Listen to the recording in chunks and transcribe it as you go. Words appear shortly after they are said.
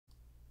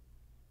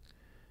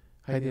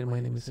Hi there, my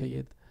name is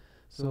Syed.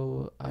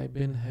 So I've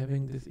been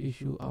having this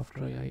issue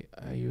after I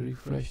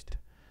refreshed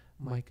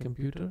my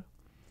computer.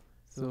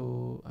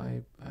 So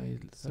I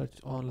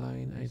searched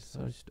online, I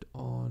searched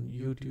on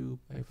YouTube,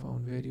 I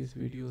found various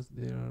videos.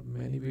 There are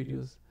many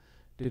videos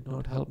did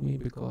not help me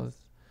uh,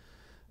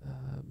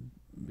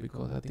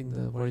 because I think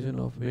the version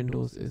of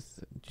Windows is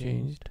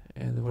changed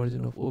and the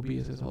version of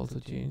OBS is also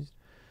changed,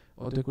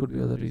 or there could be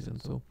other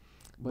reasons. So,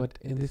 but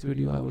in this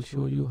video I will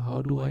show you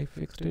how do I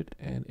fixed it,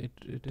 and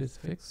it is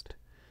fixed.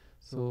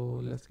 So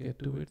let's get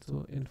to it.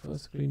 So in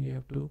first screen you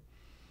have to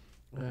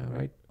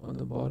right on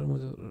the bottom of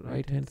the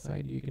right hand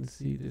side you can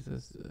see this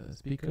is a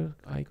speaker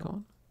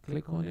icon.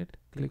 Click on it,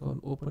 click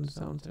on open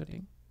sound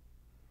setting,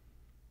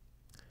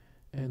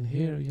 and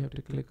here you have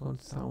to click on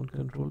sound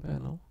control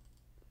panel.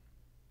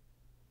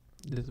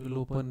 This will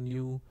open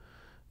new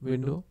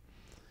window,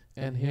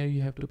 and here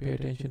you have to pay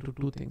attention to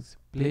two things: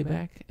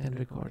 playback and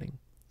recording.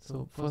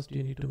 So first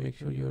you need to make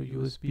sure your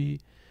USB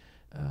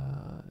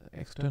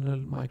external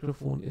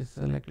microphone is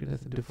selected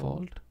as a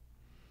default.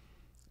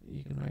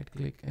 You can right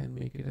click and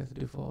make it as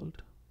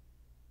default,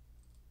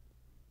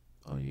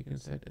 or you can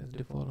set as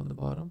default on the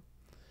bottom.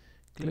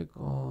 Click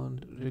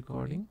on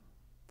recording,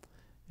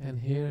 and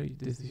here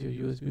this is your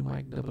USB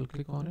mic. Double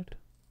click on it,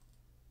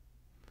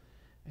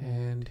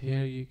 and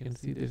here you can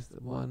see there's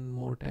one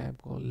more tab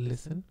called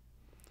listen.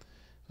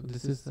 So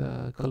this is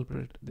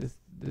culprit. This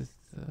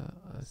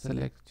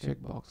select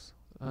checkbox.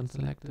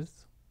 Unselect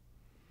this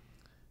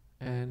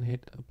and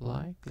hit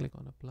apply. Click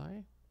on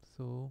apply.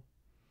 So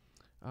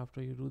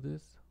after you do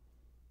this,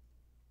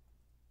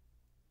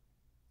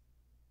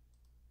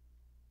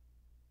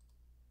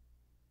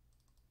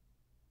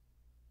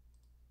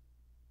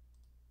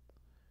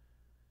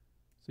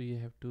 so you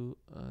have to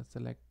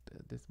select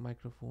this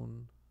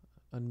microphone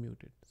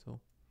unmuted. So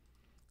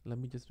let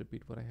me just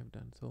repeat what I have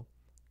done. So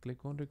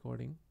click on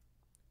recording,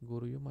 go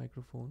to your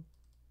microphone,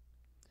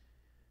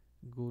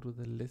 go to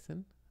the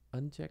listen,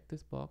 uncheck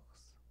this box,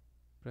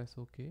 press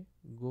OK,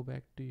 go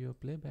back to your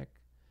playback,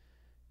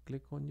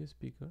 click on your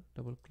speaker,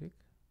 double click,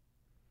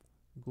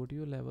 go to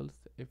your levels.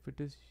 If it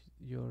is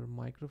your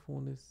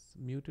microphone is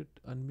muted,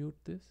 unmute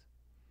this,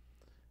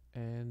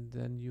 and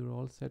then you're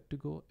all set to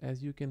go.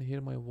 As you can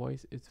hear, my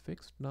voice is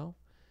fixed now.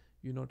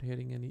 You're not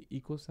hearing any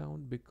echo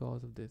sound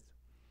because of this.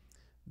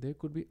 There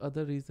could be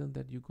other reason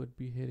that you could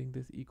be hearing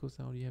this echo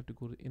sound. You have to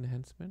go to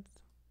enhancements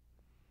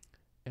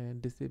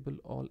and disable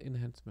all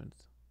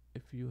enhancements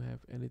if you have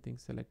anything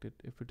selected.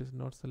 If it is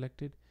not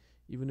selected,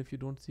 even if you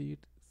don't see it,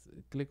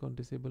 click on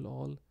disable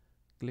all,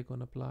 click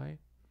on apply.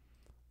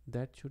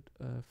 That should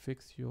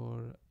fix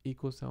your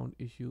echo sound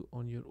issue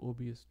on your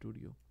OBS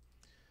studio.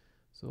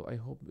 So I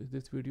hope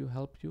this video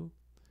helped you.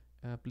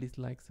 Please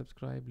like,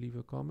 subscribe, leave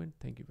a comment.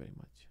 Thank you very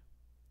much.